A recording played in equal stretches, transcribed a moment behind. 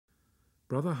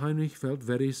Brother Heinrich felt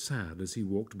very sad as he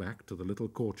walked back to the little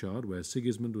courtyard where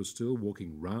Sigismund was still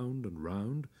walking round and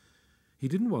round. He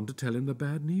didn't want to tell him the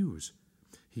bad news.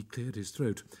 He cleared his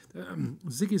throat.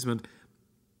 Sigismund,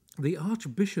 the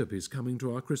Archbishop is coming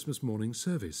to our Christmas morning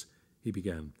service, he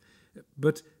began.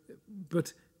 But,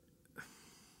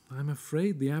 I'm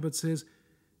afraid the Abbot says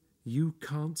you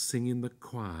can't sing in the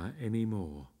choir any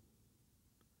more.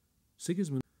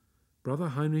 Brother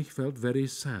Heinrich felt very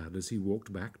sad as he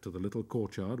walked back to the little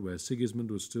courtyard where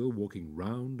Sigismund was still walking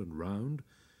round and round.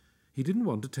 He didn't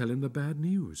want to tell him the bad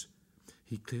news.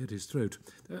 He cleared his throat.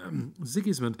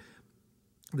 Sigismund,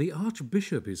 the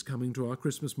Archbishop is coming to our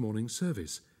Christmas morning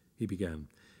service, he began.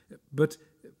 But,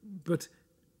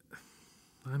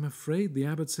 I'm afraid the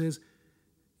Abbot says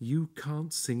you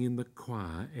can't sing in the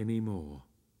choir any more.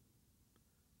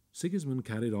 Sigismund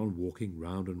carried on walking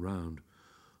round and round.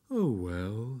 Oh,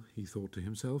 well, he thought to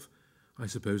himself, I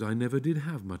suppose I never did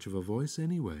have much of a voice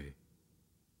anyway.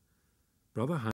 Brother